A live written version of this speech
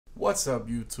What's up,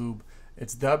 YouTube?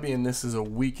 It's Dubby, and this is a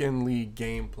weekend league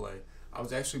gameplay. I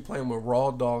was actually playing with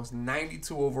Raw Dog's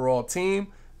 92 overall team.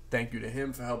 Thank you to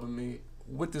him for helping me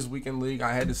with this weekend league.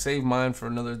 I had to save mine for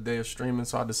another day of streaming,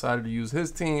 so I decided to use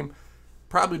his team.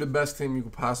 Probably the best team you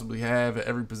could possibly have at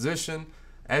every position.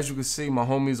 As you can see, my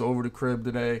homies over the crib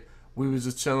today. We was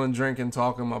just chilling, drinking,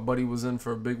 talking. My buddy was in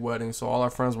for a big wedding, so all our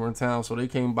friends were in town, so they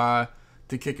came by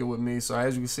to kick it with me. So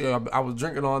as you can see, I was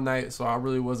drinking all night, so I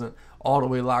really wasn't all the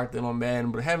way locked in on Madden,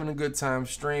 but having a good time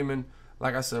streaming.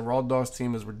 Like I said, Raw Dog's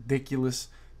team is ridiculous.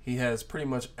 He has pretty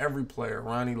much every player.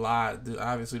 Ronnie Lott,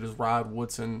 obviously there's Rod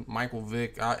Woodson, Michael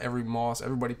Vick, every Moss,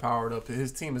 everybody powered up.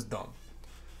 His team is dumb.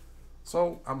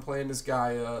 So I'm playing this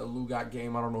guy, a Lugot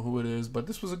game. I don't know who it is, but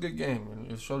this was a good game.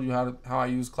 And it showed you how I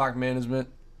use clock management.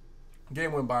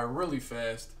 Game went by really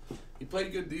fast. He played a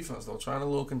good defense, though, trying a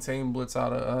little contain blitz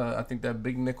out of, I think that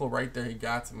big nickel right there he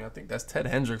got to me. I think that's Ted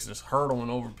Hendricks just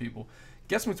hurdling over people.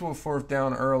 Gets me to a fourth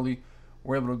down early.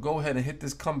 We're able to go ahead and hit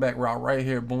this comeback route right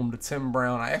here. Boom, to Tim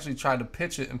Brown. I actually tried to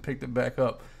pitch it and picked it back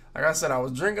up. Like I said, I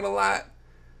was drinking a lot.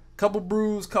 Couple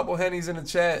brews, couple hennies in the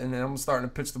chat, and then I'm starting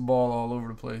to pitch the ball all over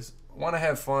the place. I want to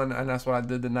have fun, and that's what I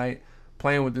did tonight.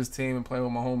 Playing with this team and playing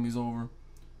with my homies over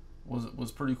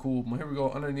was pretty cool. But here we go.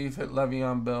 Underneath, hit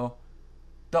Le'Veon Bell.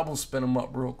 Double spin him up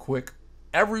real quick.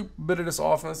 Every bit of this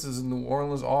offense is a New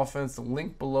Orleans offense. The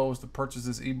link below is to purchase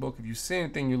this ebook. If you see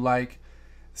anything you like,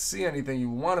 see anything you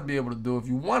want to be able to do, if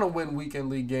you want to win weekend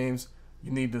league games,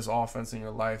 you need this offense in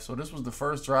your life. So this was the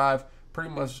first drive, pretty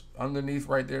much underneath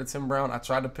right there, Tim Brown. I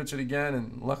tried to pitch it again,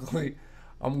 and luckily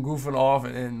I'm goofing off,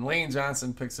 and Lane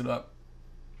Johnson picks it up,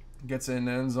 gets it in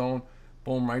the end zone.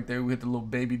 Boom, right there. We hit the little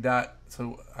baby dot.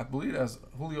 So I believe that's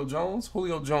Julio Jones.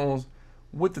 Julio Jones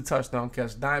with the touchdown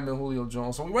catch. Diamond Julio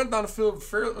Jones. So we went down the field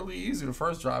fairly easy the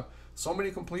first drive. So many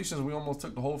completions, we almost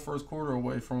took the whole first quarter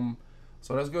away from him.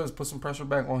 So that's good. Let's put some pressure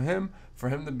back on him for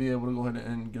him to be able to go ahead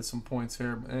and get some points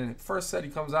here. And first set, he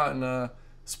comes out in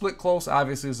split close.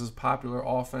 Obviously, this is popular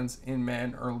offense in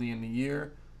Madden early in the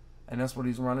year. And that's what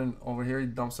he's running over here. He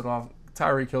dumps it off.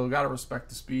 Tyreek Hill, got to respect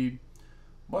the speed.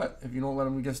 But if you don't let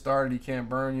him get started, he can't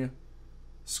burn you.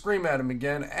 Scream at him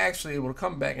again. Actually able to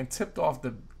come back and picked off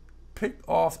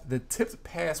the tipped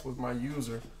pass with my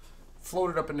user.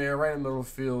 Floated up in there right in the middle of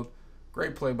the field.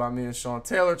 Great play by me and Sean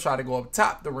Taylor. Tried to go up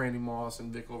top to Randy Moss,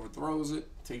 and Vic overthrows it.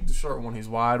 Take the short one. He's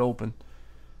wide open.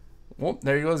 Well,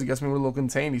 there he goes. He gets me with a little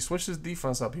contain. He switched his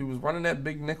defense up. He was running that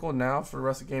big nickel. Now for the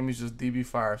rest of the game, he's just DB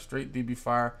fire. Straight DB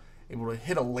fire. Able to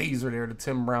hit a laser there to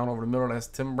Tim Brown over the middle. That's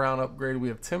Tim Brown upgraded. We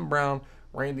have Tim Brown,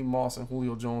 Randy Moss, and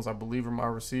Julio Jones, I believe, are my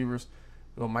receivers.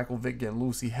 You know, Michael Vick getting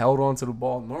loose. He held on to the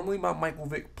ball. Normally, my Michael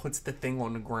Vick puts the thing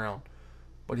on the ground,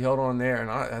 but he held on there.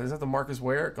 And is that the Marcus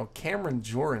Ware? Oh, Cameron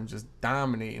Jordan just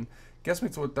dominating. Gets me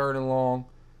to a 3rd and long.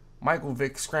 Michael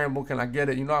Vick scramble. Can I get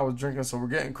it? You know I was drinking, so we're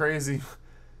getting crazy.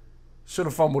 Should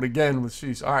have fumbled again with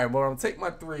sheesh. All right, well, I'm going to take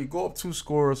my 3. Go up 2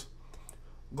 scores.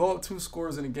 Go up 2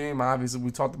 scores in the game. Obviously,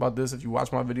 we talked about this. If you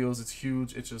watch my videos, it's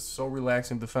huge. It's just so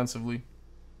relaxing defensively.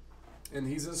 And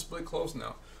he's in split close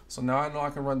now. So now I know I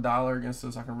can run dollar against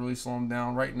this. I can really slow him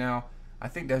down. Right now, I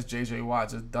think that's J.J. Watt.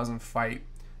 Just doesn't fight.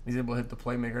 He's able to hit the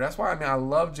playmaker. That's why, I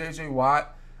love J.J.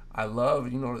 Watt. I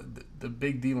love, the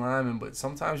big D lineman. But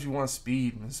sometimes you want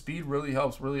speed. And speed really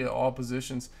helps, really, at all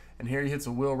positions. And here he hits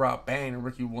a wheel route. Bang. And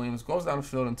Ricky Williams goes down the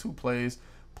field in 2 plays.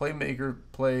 Playmaker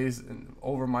plays and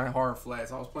over my hard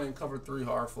flats. I was playing cover 3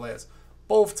 hard flats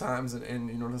both times.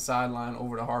 And the sideline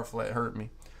over the hard flat hurt me.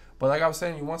 But like I was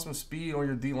saying, you want some speed on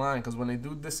your D-line, because when they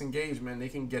do disengage, man, they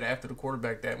can get after the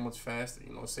quarterback that much faster.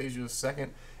 It saves you a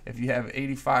second. If you have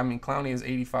 85, Clowney has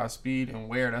 85 speed, and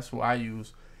Ware, that's who I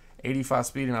use. 85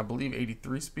 speed, and I believe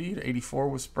 83 speed. 84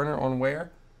 with Sprinter on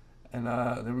Ware. And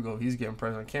there we go. He's getting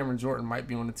pressure. Cameron Jordan might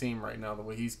be on the team right now, the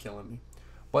way he's killing me.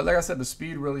 But like I said, the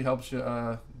speed really helps you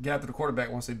get after the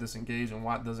quarterback once they disengage, and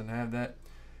Watt doesn't have that.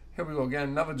 Here we go again.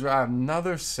 Another drive,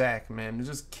 another sack, man. They're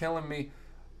just killing me.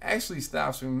 Actually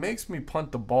stops me, makes me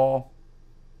punt the ball.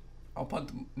 I'll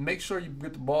make sure you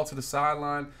get the ball to the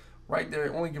sideline right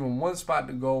there. Only give him 1 spot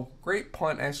to go. Great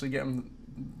punt. Actually get him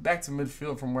back to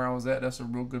midfield from where I was at. That's a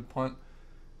real good punt.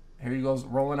 Here he goes,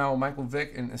 rolling out with Michael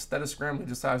Vick, and instead of scrambling, he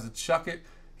decides to chuck it.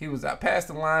 He was past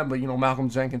the line, but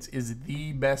Malcolm Jenkins is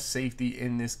the best safety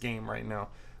in this game right now.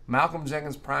 Malcolm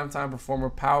Jenkins, primetime performer,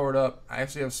 powered up. I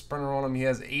actually have Sprinter on him. He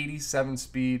has 87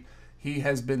 speed. He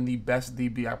has been the best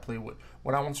DB I played with.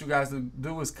 What I want you guys to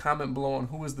do is comment below on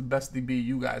who is the best DB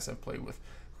you guys have played with.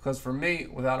 Because for me,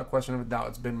 without a question of a doubt,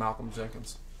 it's been Malcolm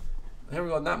Jenkins. Here we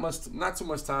go. Not too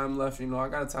much time left. I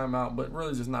got a timeout, but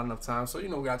really just not enough time. So, we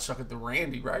got to chuck it to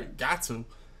Randy, right? Got to.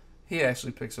 He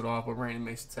actually picks it off, but Randy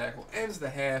makes the tackle. Ends the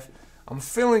half. I'm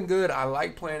feeling good. I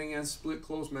like playing against split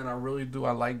close, man. I really do.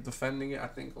 I like defending it. I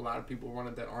think a lot of people run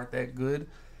it that aren't that good.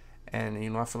 And, you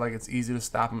know, I feel like it's easy to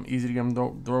stop them, easy to get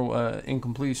them throw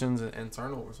incompletions and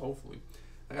turnovers, hopefully.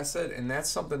 Like I said, and that's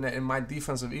something that in my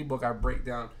defensive ebook I break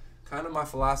down kind of my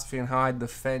philosophy and how I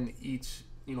defend each,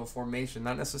 you know, formation.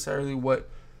 Not necessarily what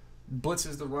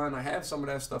blitzes the run. I have some of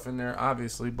that stuff in there,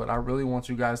 obviously, but I really want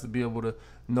you guys to be able to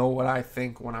know what I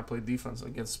think when I play defense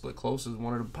against split close is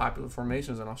one of the popular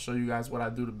formations, and I'll show you guys what I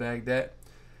do to bag that.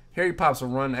 Here he pops a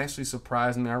run, actually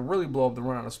surprised me. I really blow up the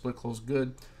run on a split close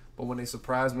good, but when they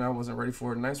surprised me, I wasn't ready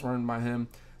for it. Nice run by him.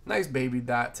 Nice baby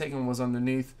dot. Taking was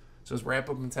underneath. Just wrap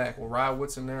up and tackle. Rod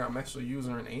Woodson there. I'm actually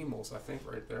using an Amos, I think,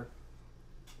 right there.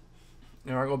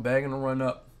 There I go, bagging the run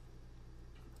up.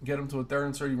 Get him to a 3rd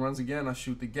and 30. Runs again. I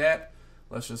shoot the gap.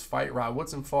 Let's just fight. Rod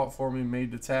Woodson fought for me,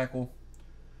 made the tackle.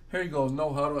 Here he goes,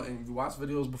 no huddle. And if you watch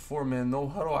videos before, man, no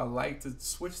huddle. I like to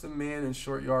switch the man in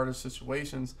short yardage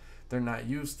situations. They're not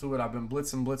used to it. I've been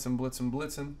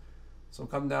blitzing. So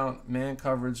come down, man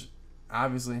coverage,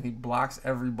 obviously, and he blocks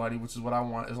everybody, which is what I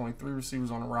want. There's only 3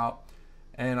 receivers on the route,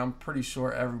 and I'm pretty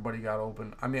sure everybody got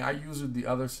open. I mean, I used the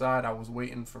other side. I was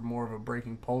waiting for more of a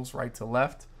breaking post right to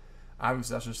left.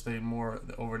 Obviously, I should stay more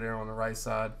over there on the right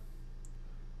side.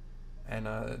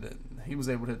 And he was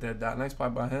able to hit that dot. Nice play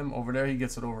by him. Over there, he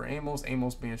gets it over Amos.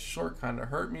 Amos being short kind of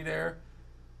hurt me there.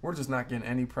 We're just not getting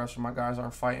any pressure. My guys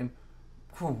aren't fighting.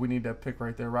 Whew, we need that pick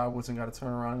right there. Rod Woodson got to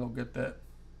turn around and go get that.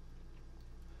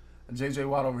 J.J.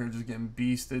 Watt over here just getting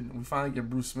beasted. We finally get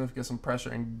Bruce Smith, get some pressure,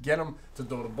 and get him to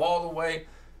throw the ball away.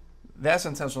 That's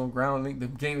intentional grounding. The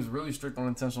game is really strict on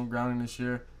intentional grounding this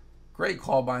year. Great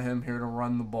call by him here to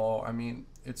run the ball. I mean,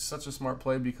 it's such a smart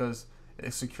play because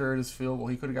it secured his field goal.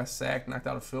 He could have got sacked, knocked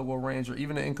out of field goal range, or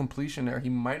even an incompletion there. He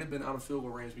might have been out of field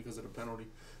goal range because of the penalty.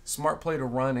 Smart play to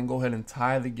run and go ahead and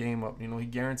tie the game up. You know, he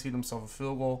guaranteed himself a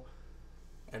field goal,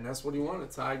 and that's what he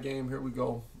wanted. Tie game. Here we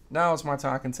go. Now it's my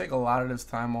time. I can take a lot of this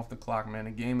time off the clock, man.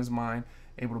 The game is mine.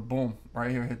 Able to, boom, right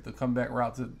here, hit the comeback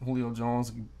route to Julio Jones,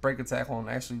 break a tackle, and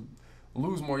actually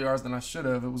lose more yards than I should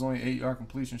have. It was only 8-yard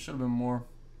completion. Should have been more.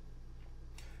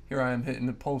 Here I am hitting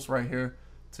the post right here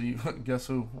to you. Guess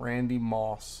who? Randy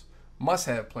Moss.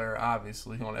 Must-have player,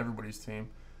 obviously, on everybody's team.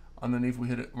 Underneath, we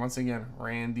hit it once again.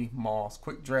 Randy Moss.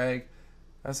 Quick drag.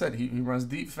 I said he runs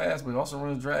deep fast, but he also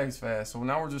runs drags fast. So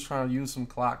now we're just trying to use some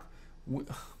clock.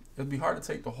 It'd be hard to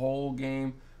take the whole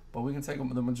game, but we can take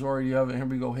the majority of it. Here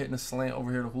we go, hitting a slant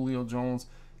over here to Julio Jones.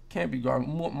 Can't be guarded.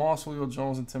 Moss, Julio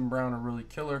Jones, and Tim Brown are really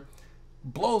killer.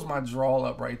 Blows my draw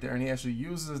up right there, and he actually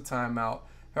uses a timeout.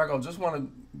 Here I go. Just want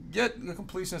to get the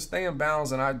completion, stay in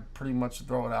bounds, and I pretty much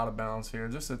throw it out of bounds here.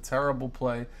 Just a terrible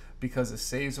play because it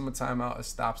saves him a timeout. It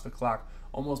stops the clock.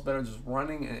 Almost better just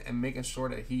running and making sure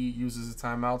that he uses the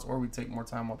timeouts, or we take more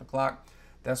time off the clock.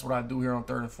 That's what I do here on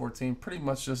 3rd and 14. Pretty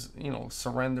much just, you know,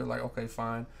 surrender. Like, okay,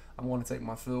 fine. I'm going to take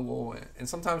my field goal. And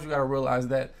sometimes you got to realize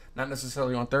that, not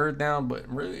necessarily on 3rd down, but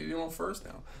really, you know, 1st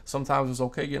down. Sometimes it's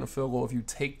okay getting a field goal if you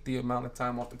take the amount of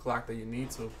time off the clock that you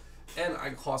need to. And I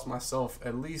cost myself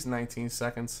at least 19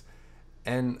 seconds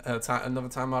and another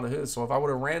timeout of his. So if I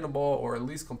would have ran the ball or at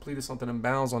least completed something in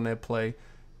bounds on that play,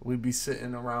 we'd be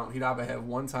sitting around, he'd either have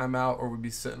 1 timeout or we'd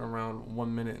be sitting around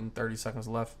 1 minute and 30 seconds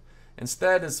left.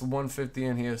 Instead, it's 150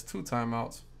 and he has 2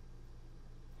 timeouts.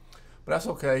 But that's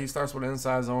okay. He starts with an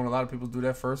inside zone. A lot of people do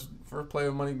that first play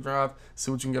of money drive.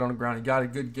 See what you can get on the ground. He got a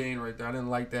good gain right there. I didn't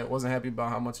like that. Wasn't happy about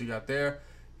how much he got there.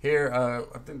 Here,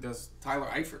 I think that's Tyler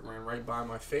Eifert ran right by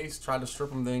my face. Tried to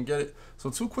strip him, didn't get it. So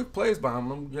 2 quick plays by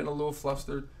him. I'm getting a little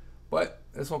flustered. But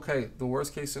it's okay. The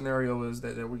worst case scenario is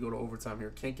that we go to overtime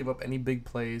here. Can't give up any big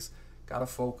plays. Got to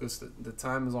focus. The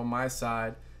time is on my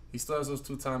side. He still has those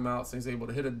 2 timeouts, and he's able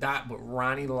to hit a dot, but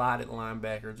Ronnie Lott at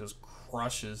linebacker just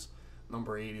crushes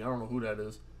number 80. I don't know who that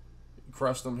is. He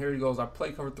crushed him. Here he goes. I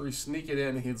play cover 3, sneak it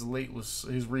in, and his read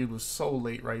was so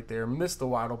late right there. Missed the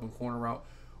wide open corner route.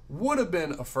 Would have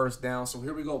been a 1st down. So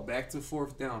here we go, back to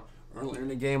 4th down. Earlier in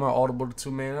the game, I audibled the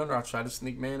 2-man under. I tried to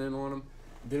sneak man in on him.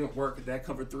 Didn't work. That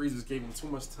cover 3 just gave him too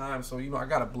much time. So, you know, I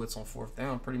got a blitz on 4th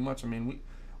down pretty much. I mean,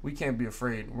 we can't be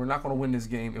afraid. We're not going to win this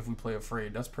game if we play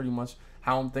afraid. That's pretty much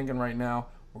how I'm thinking right now.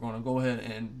 We're going to go ahead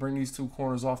and bring these 2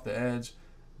 corners off the edge.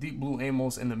 Deep blue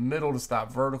Amos in the middle to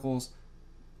stop verticals.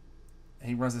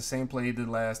 He runs the same play he did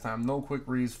last time. No quick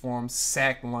reads for him.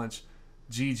 Sack lunch.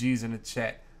 GG's in the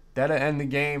chat. That'll end the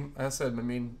game. As I said, I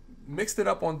mean, mixed it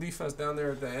up on defense down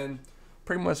there at the end.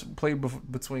 Pretty much played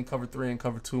between cover 3 and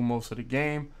cover 2 most of the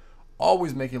game.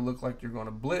 Always make it look like you're going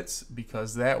to blitz,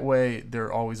 because that way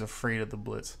they're always afraid of the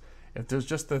blitz. If there's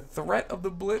just the threat of the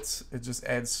blitz, it just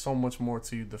adds so much more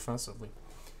to you defensively.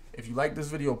 If you like this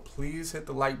video, please hit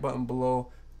the like button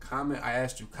below. Comment. I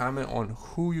asked you, comment on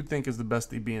who you think is the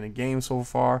best DB in the game so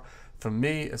far. For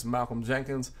me, it's Malcolm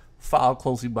Jenkins, followed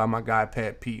closely by my guy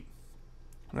Pat Pete.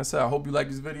 And that's it. I hope you like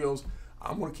these videos.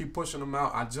 I'm going to keep pushing them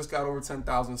out. I just got over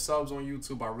 10,000 subs on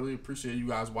YouTube. I really appreciate you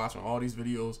guys watching all these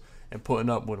videos and putting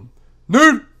up with them.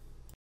 Nerd!